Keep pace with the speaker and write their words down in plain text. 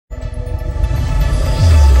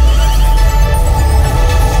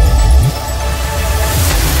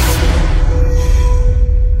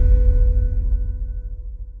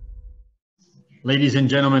Ladies and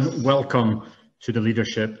gentlemen, welcome to the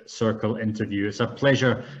Leadership Circle interview. It's a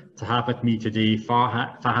pleasure to have with me today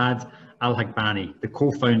Fahad Alhagbani, the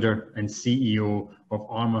co-founder and CEO of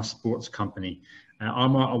Armah Sports Company.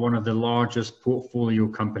 Armah are one of the largest portfolio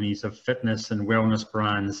companies of fitness and wellness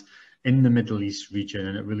brands in the Middle East region,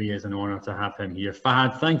 and it really is an honor to have him here.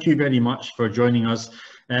 Fahad, thank you very much for joining us.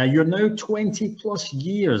 You're now 20 plus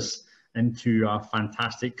years into a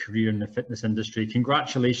fantastic career in the fitness industry.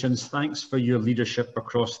 Congratulations. Thanks for your leadership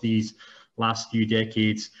across these last few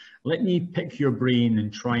decades. Let me pick your brain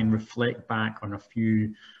and try and reflect back on a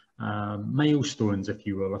few milestones, if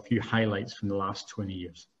you will, a few highlights from the last 20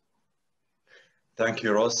 years. Thank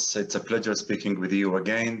you, Ross. It's a pleasure speaking with you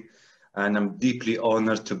again. And I'm deeply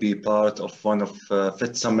honored to be part of one of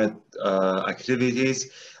Fit Summit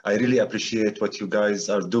activities. I really appreciate what you guys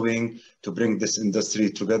are doing to bring this industry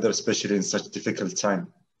together, especially in such difficult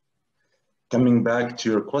time. Coming back to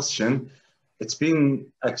your question, it's been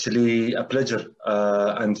actually a pleasure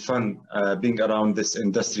and fun being around this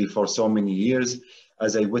industry for so many years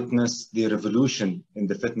as I witnessed the revolution in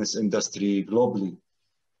the fitness industry globally.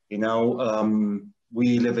 You know,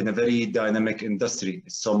 we live in a very dynamic industry.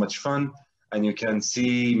 It's so much fun, and you can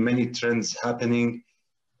see many trends happening.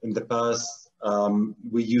 In the past,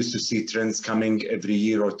 we used to see trends coming every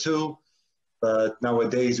year or two, but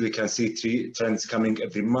nowadays we can see trends coming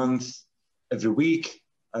every month, every week,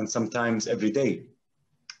 and sometimes every day.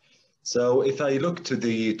 So if I look to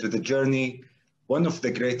the journey, one of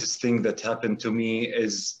the greatest things that happened to me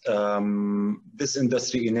is this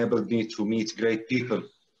industry enabled me to meet great people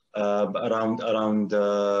around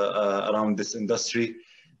this industry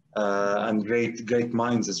and great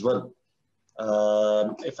minds as well.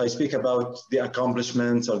 If I speak about the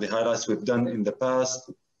accomplishments or the highlights we've done in the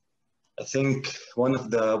past, I think one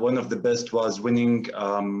of the best was winning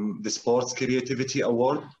the Sports Creativity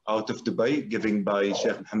Award out of Dubai, given by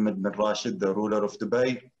Sheikh Mohammed bin Rashid, the ruler of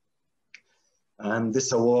Dubai. And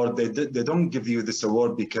this award, they don't give you this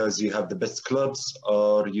award because you have the best clubs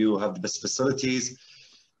or you have the best facilities.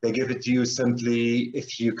 They give it to you simply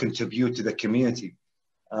if you contribute to the community.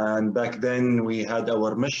 And back then we had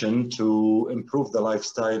our mission to improve the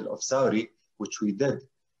lifestyle of Saudi, which we did.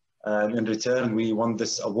 And in return, we won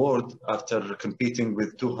this award after competing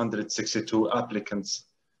with 262 applicants.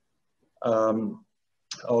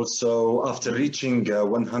 Also, after reaching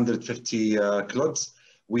 150 clubs,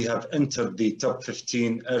 we have entered the top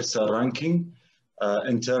 15 IRSA ranking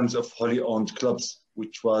in terms of wholly owned clubs,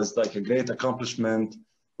 which was like a great accomplishment,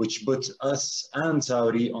 which put us and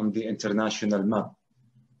Saudi on the international map.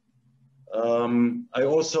 I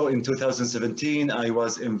also, in 2017, I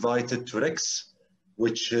was invited to REX,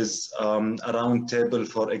 which is a round table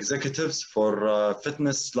for executives, for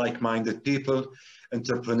fitness, like-minded people,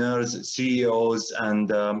 entrepreneurs, CEOs,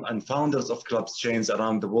 and founders of clubs chains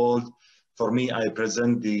around the world. For me, I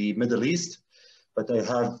present the Middle East, but I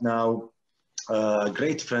have now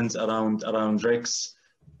great friends around REX.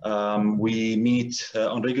 We meet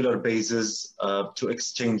on regular basis to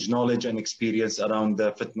exchange knowledge and experience around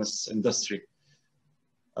the fitness industry.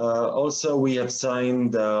 Also, we have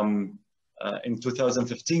signed, in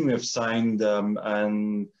 2015, we have signed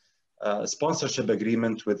a sponsorship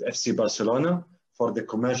agreement with FC Barcelona for the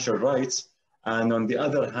commercial rights. And on the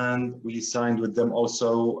other hand, we signed with them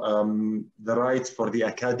also the rights for the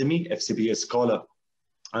academy, FCB Escola.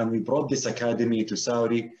 And we brought this academy to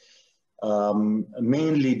Saudi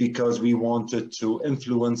mainly because we wanted to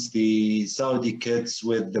influence the Saudi kids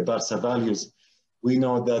with the Barca values. We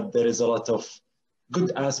know that there is a lot of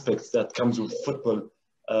good aspects that comes with football,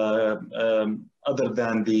 other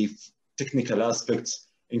than the technical aspects,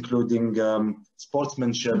 including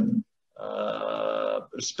sportsmanship,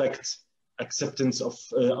 respect, acceptance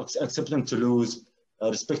to lose,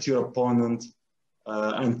 respect your opponent,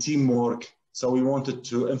 and teamwork. So we wanted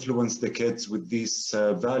to influence the kids with these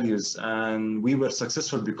values, and we were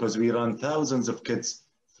successful because we ran thousands of kids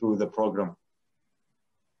through the program.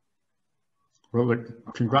 Well,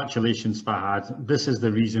 look, congratulations, Fahad. This is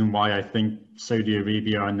the reason why I think Saudi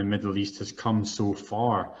Arabia and the Middle East has come so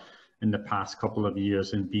far in the past couple of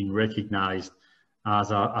years and being recognized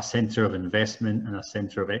as a center of investment and a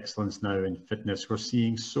center of excellence now in fitness. We're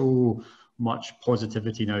seeing so much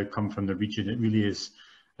positivity now come from the region. It really is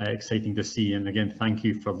exciting to see. And again, thank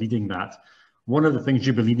you for leading that. One of the things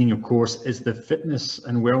you'll be leading, of course, is the fitness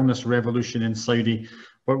and wellness revolution in Saudi.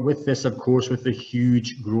 But with this, of course, with the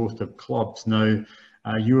huge growth of clubs. Now,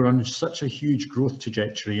 you're on such a huge growth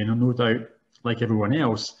trajectory, and no doubt, like everyone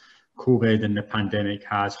else, COVID and the pandemic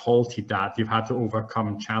has halted that. You've had to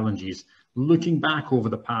overcome challenges. Looking back over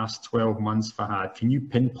the past 12 months, Fahad, can you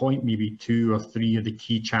pinpoint maybe 2 or 3 of the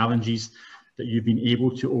key challenges that you've been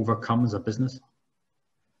able to overcome as a business?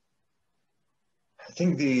 I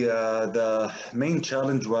think the main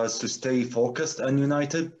challenge was to stay focused and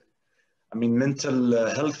united. I mean, mental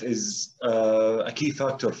health is a key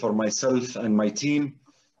factor for myself and my team.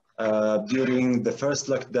 During the first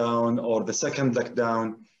lockdown or the second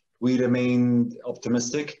lockdown, we remained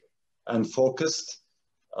optimistic and focused.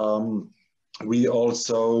 We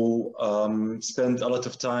also spent a lot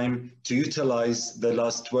of time to utilize the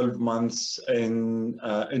last 12 months in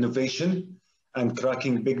innovation and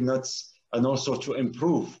cracking big nuts, and also to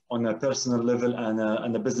improve on a personal level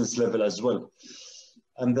and a business level as well.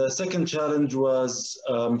 And the second challenge was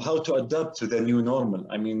how to adapt to the new normal.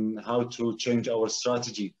 I mean, how to change our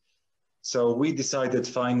strategy. So we decided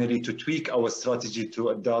finally to tweak our strategy to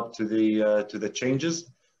adapt to the changes.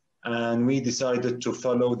 And we decided to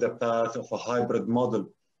follow the path of a hybrid model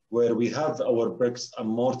where we have our bricks and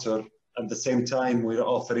mortar. At the same time, we're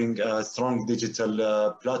offering a strong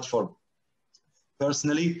digital platform.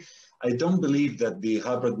 Personally, I don't believe that the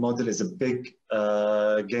hybrid model is a big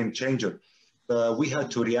game changer. We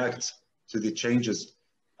had to react to the changes.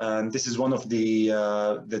 And this is one of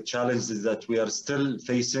the challenges that we are still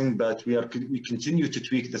facing, but we continue to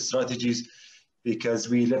tweak the strategies because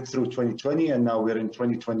we lived through 2020 and now we're in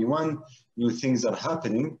 2021. New things are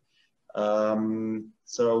happening.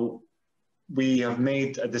 So we have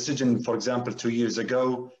made a decision, for example, 2 years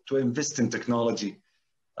ago to invest in technology.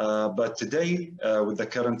 But today, with the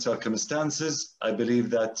current circumstances, I believe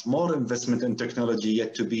that more investment in technology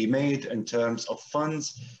yet to be made in terms of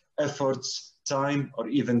funds, efforts, time, or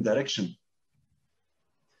even direction.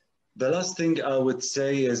 The last thing I would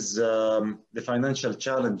say is the financial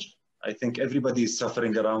challenge. I think everybody is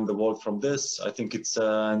suffering around the world from this. I think it's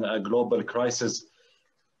a global crisis.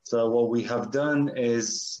 So what we have done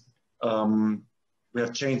is we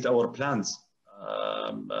have changed our plans.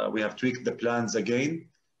 We have tweaked the plans again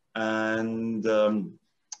and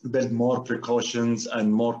build more precautions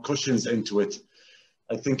and more cushions into it.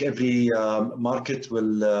 I think every market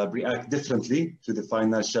will react differently to the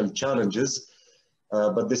financial challenges,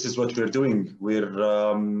 but this is what we're doing.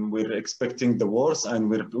 We're expecting the worst and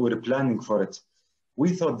we're planning for it. We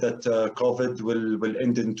thought that COVID will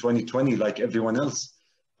end in 2020 like everyone else,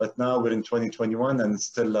 but now we're in 2021 and it's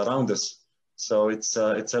still around us. So it's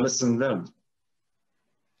a lesson learned.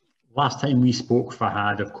 Last time we spoke,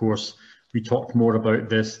 Fahad, of course, we talked more about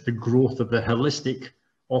this, the growth of the holistic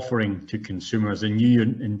offering to consumers, and you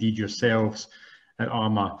indeed yourselves at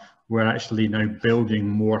Armah were actually now building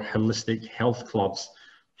more holistic health clubs.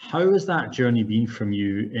 How has that journey been from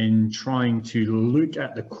you in trying to look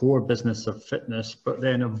at the core business of fitness, but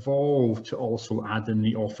then evolve to also add in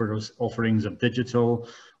the offerings of digital,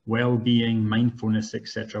 well-being, mindfulness,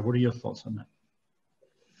 etc.? What are your thoughts on that?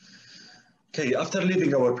 Okay, after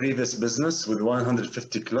leaving our previous business with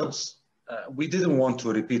 150 clubs, we didn't want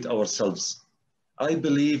to repeat ourselves. I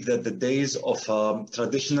believe that the days of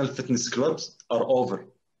traditional fitness clubs are over.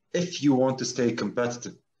 If you want to stay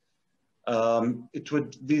competitive, it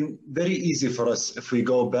would be very easy for us if we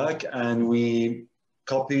go back and we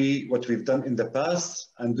copy what we've done in the past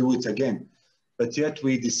and do it again. But yet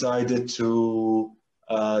we decided to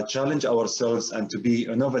challenge ourselves and to be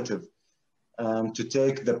innovative. To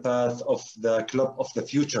take the path of the club of the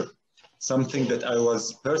future, something that I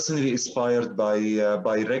was personally inspired by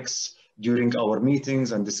Rex during our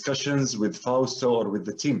meetings and discussions with Fausto or with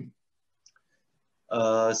the team.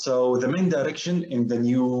 So the main direction in the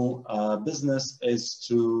new business is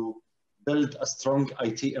to build a strong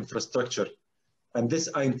IT infrastructure. And this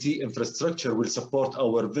IT infrastructure will support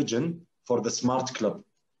our vision for the Smart Club.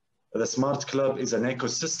 The Smart Club is an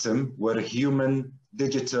ecosystem where human,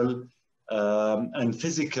 digital, and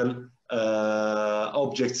physical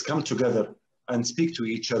objects come together and speak to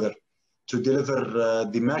each other to deliver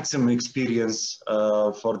the maximum experience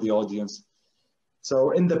for the audience.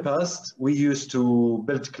 So in the past, we used to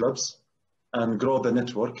build clubs and grow the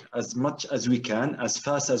network as much as we can, as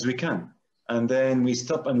fast as we can. And then we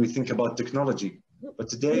stop and we think about technology. But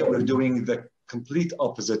today we're doing the complete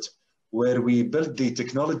opposite, where we build the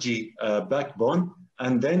technology backbone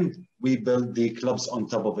and then we build the clubs on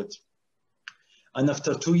top of it. And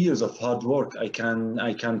after 2 years of hard work, I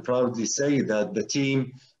can proudly say that the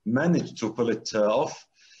team managed to pull it off.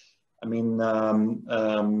 I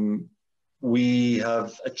mean, we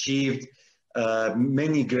have achieved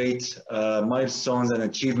many great milestones and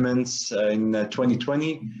achievements in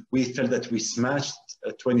 2020. We felt that we smashed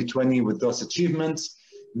 2020 with those achievements.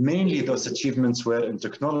 Mainly those achievements were in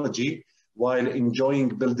technology, while enjoying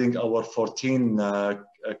building our 14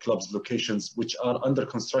 clubs locations, which are under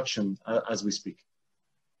construction as we speak.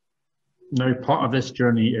 Now, part of this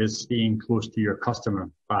journey is staying close to your customer,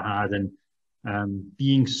 Fahad, and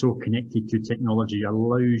being so connected to technology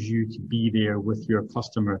allows you to be there with your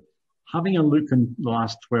customer. Having a look in the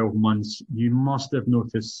last 12 months, you must have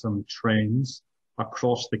noticed some trends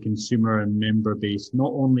across the consumer and member base,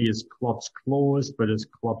 not only as clubs closed, but as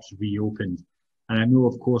clubs reopened. And I know,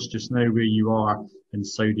 of course, just now where you are in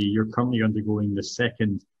Saudi, you're currently undergoing the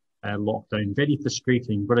second lockdown. Very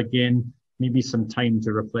frustrating, but again, maybe some time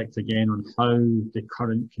to reflect again on how the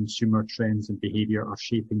current consumer trends and behavior are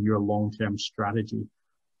shaping your long-term strategy.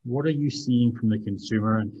 What are you seeing from the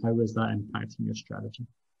consumer and how is that impacting your strategy?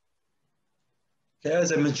 Okay,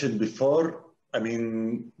 as I mentioned before, I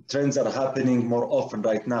mean, trends are happening more often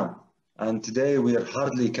right now. And today we are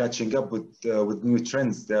hardly catching up with new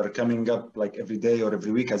trends. They are coming up like every day or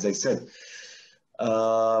every week, as I said.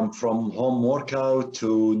 From home workout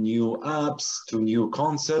to new apps to new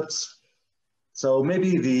concepts. So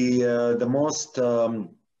maybe the most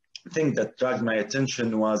thing that dragged my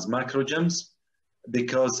attention was macro gyms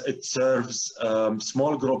because it serves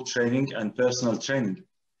small group training and personal training.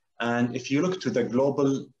 And if you look to the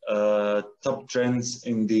global top trends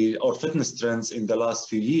or fitness trends in the last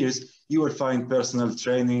few years, you will find personal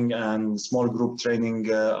training and small group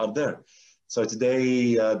training are there. So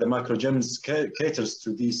today, the macro gyms caters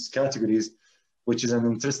to these categories, which is an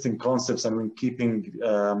interesting concept, and we're keeping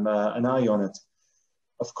an eye on it.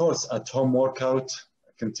 Of course, at-home workout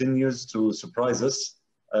continues to surprise us,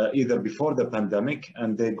 either before the pandemic,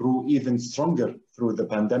 and they grew even stronger through the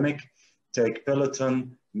pandemic. Take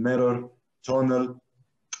Peloton, Mirror, Tonal,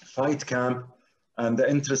 Fight Camp, and the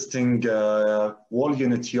interesting wall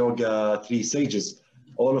unit yoga 3 Sages.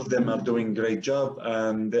 All of them are doing a great job,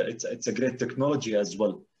 and it's a great technology as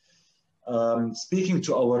well. Speaking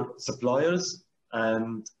to our suppliers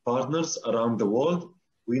and partners around the world,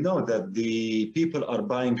 we know that the people are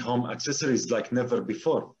buying home accessories like never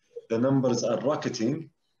before. The numbers are rocketing,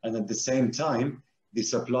 and at the same time, the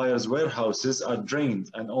suppliers' warehouses are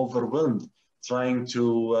drained and overwhelmed, trying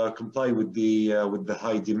to comply with the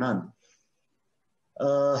high demand.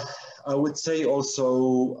 I would say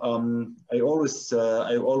also, I always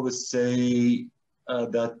say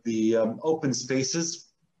that the open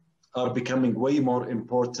spaces are becoming way more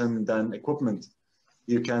important than equipment.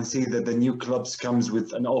 You can see that the new clubs comes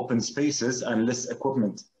with an open spaces and less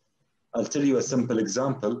equipment. I'll tell you a simple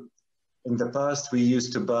example. In the past, we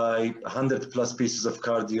used to buy 100+ pieces of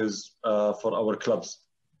cardios for our clubs.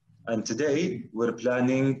 And today, we're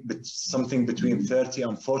planning something between 30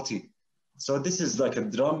 and 40. So this is like a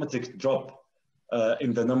dramatic drop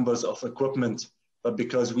in the numbers of equipment, but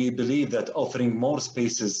because we believe that offering more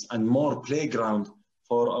spaces and more playground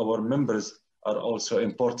for our members are also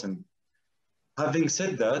important. Having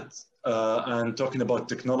said that, and talking about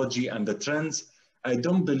technology and the trends, I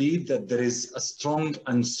don't believe that there is a strong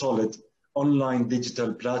and solid online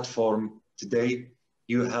digital platform today.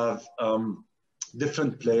 You have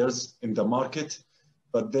different players in the market,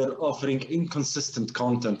 but they're offering inconsistent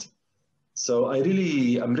content. So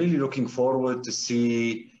I'm really looking forward to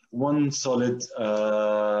see one solid,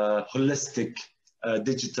 holistic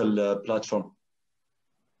digital platform.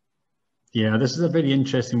 Yeah, this is a very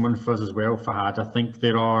interesting one for us as well, Fahad. I think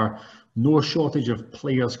there are no shortage of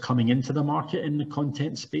players coming into the market in the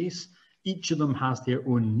content space. Each of them has their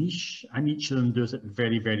own niche and each of them does it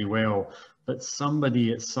very, very well. But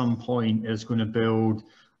somebody at some point is going to build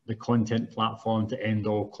the content platform to end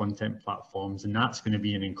all content platforms. And that's going to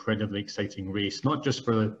be an incredibly exciting race, not just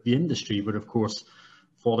for the industry, but of course,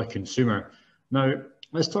 for the consumer. Now,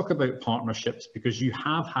 let's talk about partnerships, because you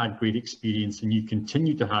have had great experience and you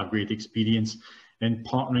continue to have great experience in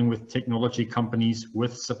partnering with technology companies,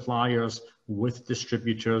 with suppliers, with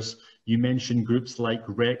distributors. You mentioned groups like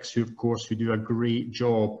Rex, who do a great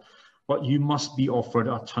job, but you must be offered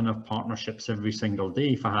a ton of partnerships every single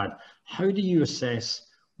day, Fahad. How do you assess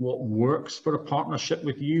what works for a partnership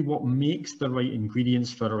with you? What makes the right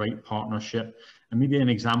ingredients for the right partnership? And maybe an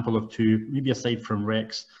example of two, maybe aside from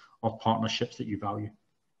Rex, of partnerships that you value.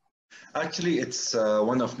 Actually, it's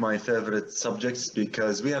one of my favorite subjects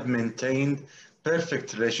because we have maintained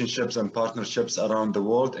perfect relationships and partnerships around the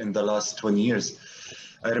world in the last 20 years.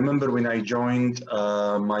 I remember when I joined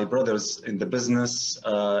my brothers in the business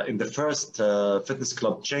in the first fitness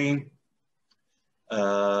club chain.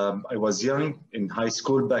 I was young in high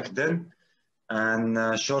school back then.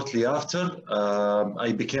 And shortly after,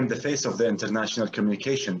 I became the face of the international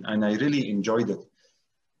communication, and I really enjoyed it.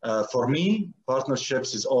 For me,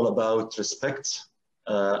 partnerships is all about respect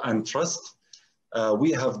and trust.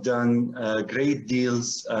 We have done great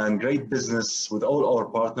deals and great business with all our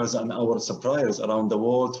partners and our suppliers around the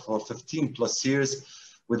world for 15+ years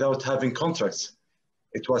without having contracts.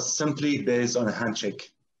 It was simply based on a handshake.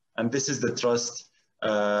 And this is the trust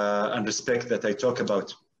and respect that I talk about.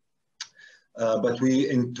 But we,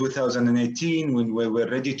 in 2018, when we were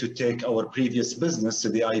ready to take our previous business to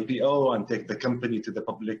the IPO and take the company to the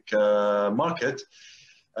public market,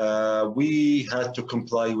 we had to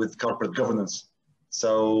comply with corporate governance.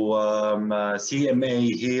 So CMA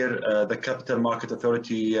here, the Capital Market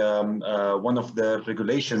Authority, one of their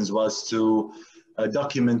regulations was to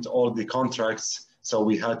document all the contracts. So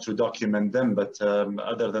we had to document them. But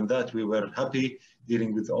other than that, we were happy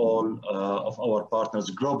dealing with all of our partners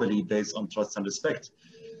globally based on trust and respect.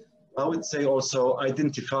 I would say also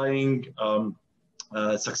identifying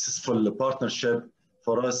a successful partnership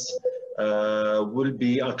for us will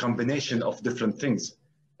be a combination of different things,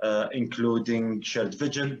 including shared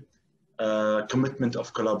vision, commitment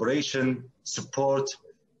of collaboration, support,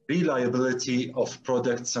 reliability of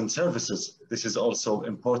products and services. This is also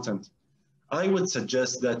important. I would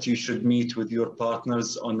suggest that you should meet with your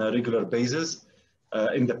partners on a regular basis.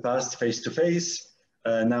 In the past, face-to-face.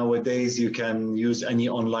 Nowadays, you can use any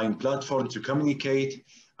online platform to communicate.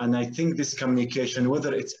 And I think this communication,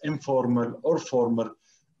 whether it's informal or formal,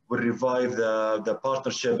 will revive the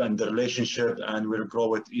partnership and the relationship and will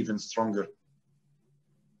grow it even stronger.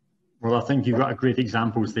 Well, I think you've got great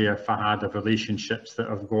examples there, Fahad, of relationships that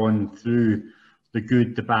have gone through the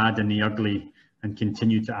good, the bad, and the ugly and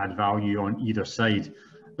continue to add value on either side.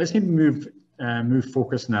 Let's maybe move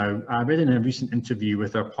focus now. I read in a recent interview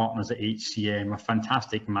with our partners at HCM, a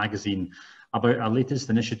fantastic magazine, about a latest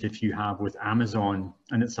initiative you have with Amazon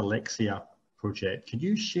and its Alexa project. Could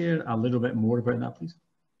you share a little bit more about that, please?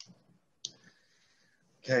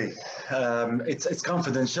 Okay, it's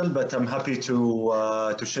confidential, but I'm happy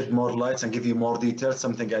to shed more light and give you more details.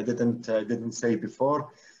 Something I didn't say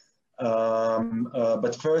before.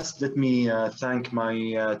 But first, let me thank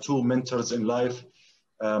my two mentors in life.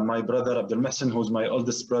 My brother Abdul Mohsen, who's my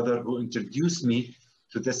oldest brother, who introduced me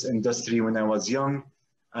to this industry when I was young,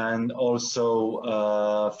 and also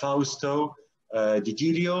Fausto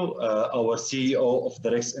Digirio, our CEO of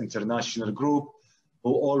the Rex International Group,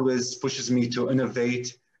 who always pushes me to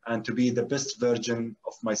innovate and to be the best version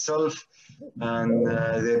of myself. And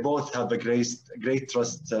they both have a great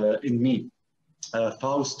trust in me.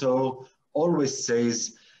 Fausto always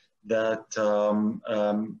says that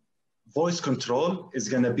voice control is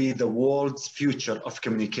going to be the world's future of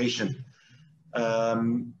communication.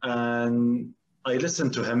 And I listen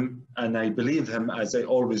to him and I believe him, as I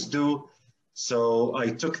always do. So I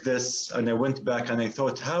took this and I went back and I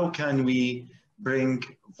thought, how can we bring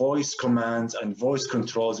voice commands and voice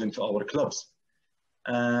controls into our clubs?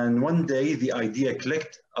 And one day the idea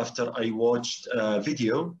clicked after I watched a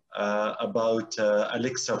video about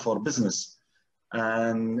Alexa for Business.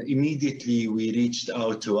 And immediately we reached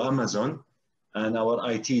out to Amazon, and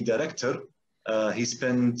our IT director, he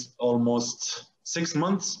spent almost 6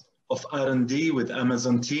 months of R&D with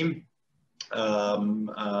Amazon team to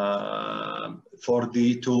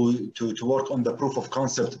work on the proof of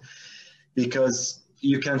concept, because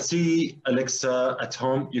you can see Alexa at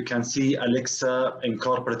home, you can see Alexa in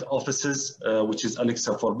corporate offices, which is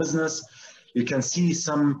Alexa for Business. You can see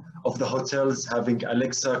some of the hotels having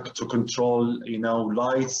Alexa to control,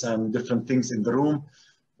 lights and different things in the room,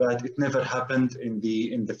 but it never happened in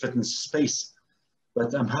the fitness space.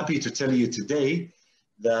 But I'm happy to tell you today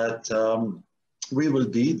that we will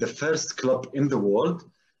be the first club in the world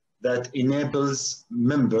that enables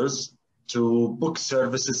members to book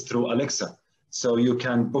services through Alexa. So you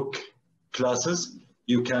can book classes,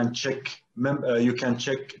 you can check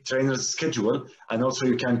trainers' schedule, and also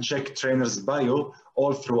you can check trainers' bio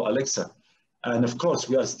all through Alexa. And of course,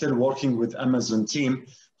 we are still working with Amazon team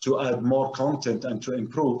to add more content and to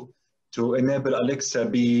improve, to enable Alexa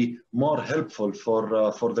be more helpful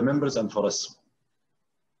for the members and for us.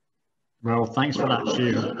 Well, thanks for that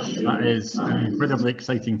share. That is an incredibly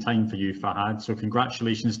exciting time for you, Fahad. So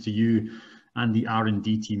congratulations to you and the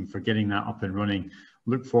R&D team for getting that up and running.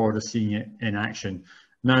 Look forward to seeing it in action.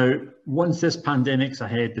 Now, once this pandemic's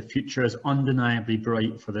ahead, the future is undeniably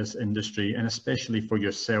bright for this industry, and especially for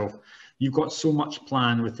yourself. You've got so much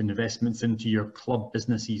planned with investments into your club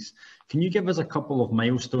businesses. Can you give us a couple of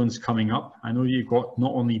milestones coming up? I know you've got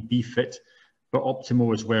not only BeFit, but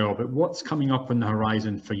Optimo as well, but what's coming up on the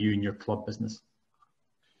horizon for you and your club business?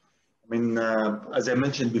 I mean, as I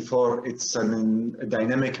mentioned before, it's a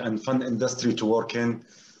dynamic and fun industry to work in.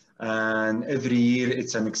 And every year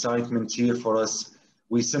it's an excitement year for us.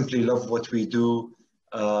 We simply love what we do.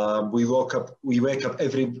 We wake up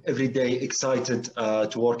every day excited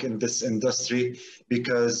to work in this industry,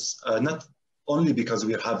 because not only because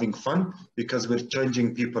we're having fun, because we're changing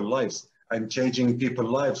people's lives. And changing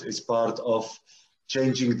people's lives is part of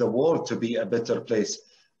changing the world to be a better place.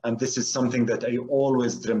 And this is something that I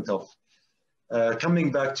always dreamt of. Coming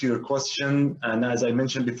back to your question, and as I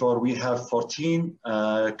mentioned before, we have 14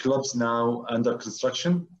 clubs now under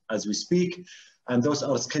construction as we speak, and those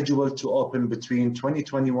are scheduled to open between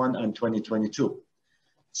 2021 and 2022.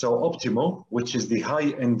 So Optimo, which is the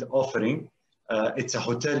high-end offering, it's a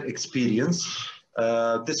hotel experience.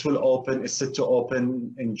 This will open, is set to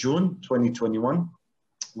open in June 2021.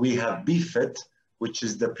 We have BFit, which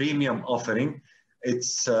is the premium offering.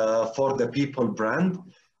 It's for the People brand,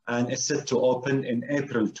 and it's set to open in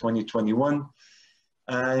April 2021.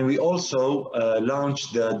 And we also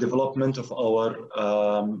launched the development of our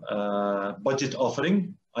budget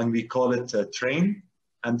offering, and we call it Train,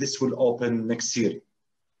 and this will open next year.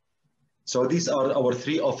 So these are our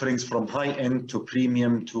three offerings, from high-end to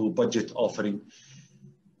premium to budget offering.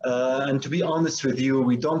 And to be honest with you,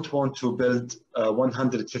 we don't want to build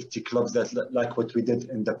 150 clubs like what we did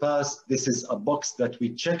in the past. This is a box that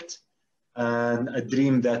we checked and a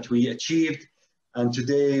dream that we achieved. And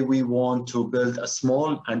today we want to build a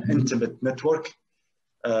small and intimate network,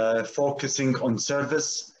 focusing on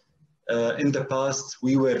service. In the past,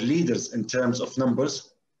 we were leaders in terms of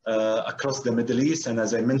numbers across the Middle East. And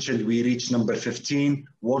as I mentioned, we reached number 15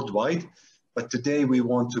 worldwide. But today we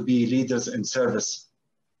want to be leaders in service.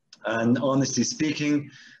 And honestly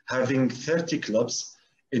speaking, having 30 clubs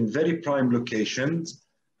in very prime locations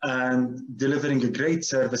and delivering a great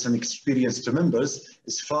service and experience to members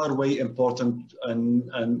is far way important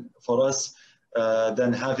and for us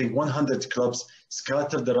than having 100 clubs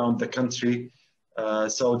scattered around the country.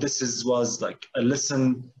 So this was like a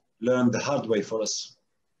lesson learned the hard way for us.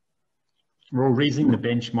 Well, raising the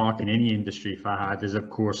benchmark in any industry, Fahad, is of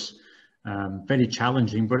course very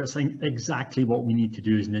challenging, but it's exactly what we need to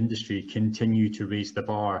do as an industry, continue to raise the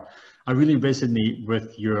bar. I really resonate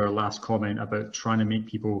with your last comment about trying to make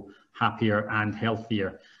people happier and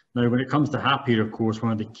healthier. Now, when it comes to happier, of course,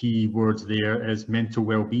 one of the key words there is mental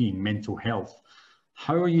well-being, mental health.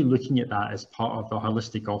 How are you looking at that as part of the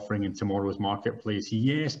holistic offering in tomorrow's marketplace?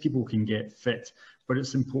 Yes, people can get fit, but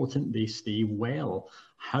it's important they stay well.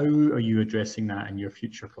 How are you addressing that in your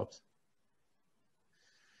future clubs?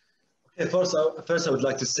 Okay, first I would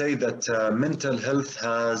like to say that mental health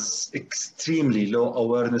has extremely low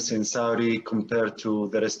awareness in Saudi compared to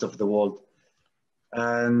the rest of the world.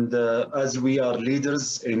 And as we are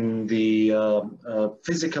leaders in the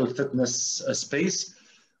physical fitness space,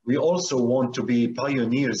 we also want to be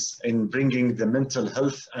pioneers in bringing the mental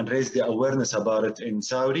health and raise the awareness about it in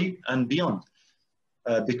Saudi and beyond.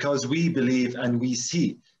 Because we believe and we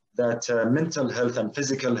see that mental health and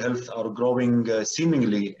physical health are growing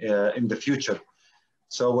seemingly in the future.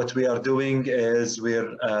 So what we are doing is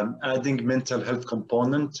we're adding mental health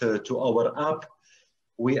component to our app.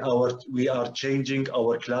 We are changing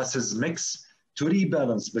our classes mix to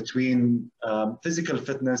rebalance between physical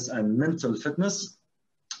fitness and mental fitness.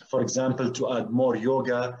 For example, to add more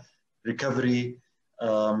yoga, recovery,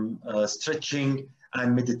 stretching,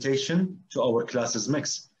 and meditation to our classes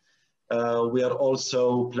mix. We are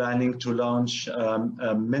also planning to launch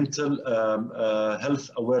a mental health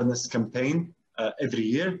awareness campaign every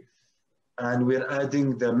year. And we're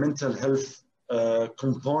adding the mental health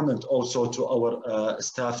component also to our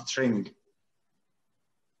staff training.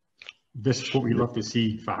 This is what we love to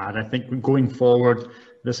see, Fahad. I think going forward,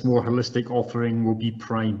 this more holistic offering will be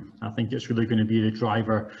prime. I think it's really going to be the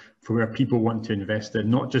driver for where people want to invest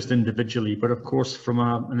in, not just individually, but of course from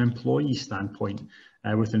an employee standpoint,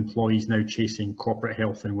 with employees now chasing corporate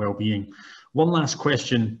health and well-being. One last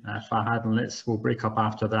question, Fahad, and we'll break up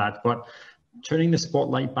after that. But turning the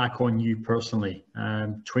spotlight back on you personally,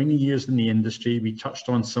 20 years in the industry, we touched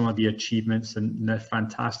on some of the achievements and they're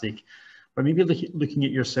fantastic. But maybe looking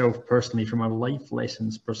at yourself personally from a life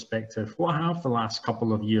lessons perspective, what have the last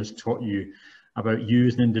couple of years taught you about you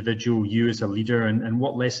as an individual, you as a leader, and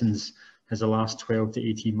what lessons has the last 12 to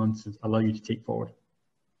 18 months allowed you to take forward?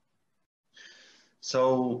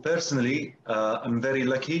 So personally, I'm very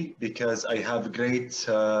lucky because I have great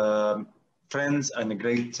friends and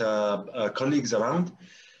great colleagues around,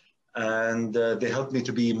 and they helped me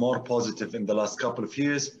to be more positive in the last couple of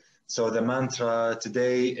years. So the mantra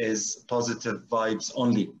today is positive vibes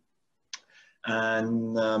only.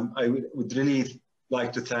 And I would really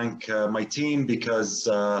like to thank my team because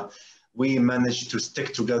we managed to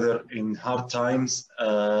stick together in hard times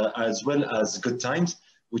as well as good times,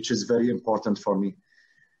 which is very important for me.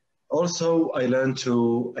 Also, I learned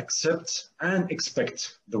to accept and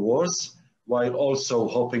expect the worst while also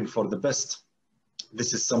hoping for the best.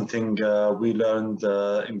 This is something we learned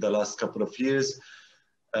in the last couple of years.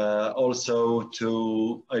 Also,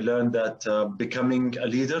 I learned that becoming a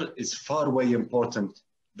leader is far way important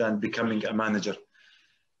than becoming a manager.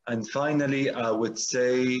 And finally, I would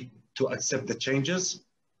say to accept the changes.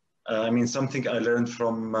 I mean, something I learned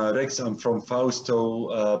from Rex and from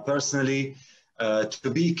Fausto personally, to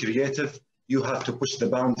be creative, you have to push the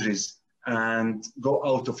boundaries and go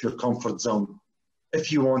out of your comfort zone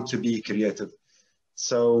if you want to be creative.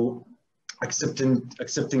 So accepting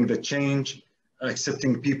the change,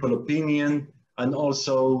 accepting people's opinion, and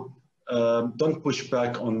also don't push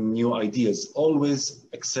back on new ideas. Always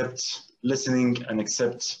accept listening and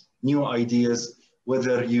accept new ideas,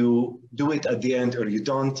 whether you do it at the end or you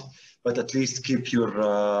don't, but at least keep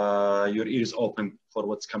your ears open for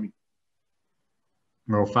what's coming.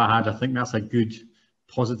 Well, Fahad, I think that's a good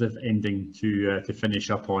positive ending to finish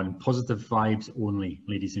up on. Positive vibes only,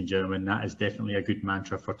 ladies and gentlemen. That is definitely a good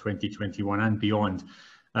mantra for 2021 and beyond.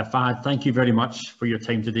 Fahad, thank you very much for your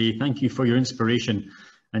time today. Thank you for your inspiration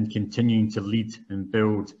and continuing to lead and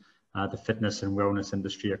build the fitness and wellness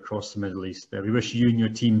industry across the Middle East. We wish you and your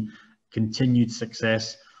team continued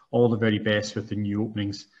success, all the very best with the new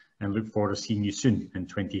openings, and look forward to seeing you soon in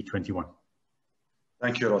 2021.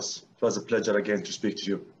 Thank you, Ross. It was a pleasure again to speak to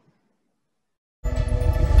you.